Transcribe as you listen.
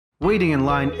Waiting in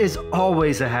line is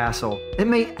always a hassle. It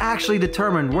may actually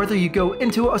determine whether you go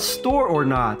into a store or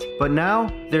not. But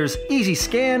now, there's Easy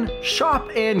Scan, Shop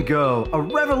and Go, a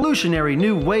revolutionary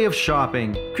new way of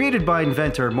shopping. Created by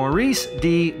inventor Maurice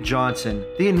D. Johnson.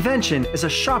 The invention is a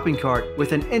shopping cart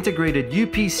with an integrated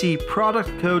UPC product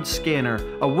code scanner,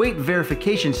 a weight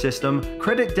verification system,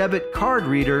 credit debit card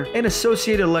reader, and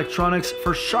associated electronics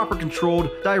for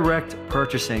shopper-controlled direct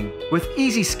purchasing. With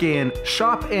Easy Scan,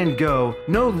 Shop and Go,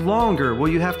 no longer will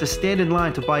you have to stand in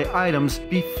line to buy items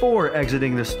before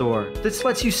exiting the store. This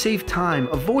lets you save time,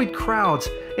 avoid crowds,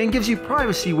 and gives you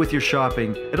privacy with your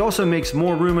shopping. It also makes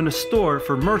more room in the store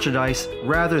for merchandise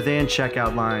rather than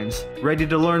checkout lines. Ready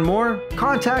to learn more?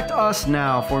 Contact us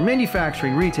now for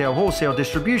manufacturing, retail, wholesale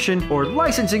distribution, or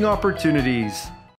licensing opportunities.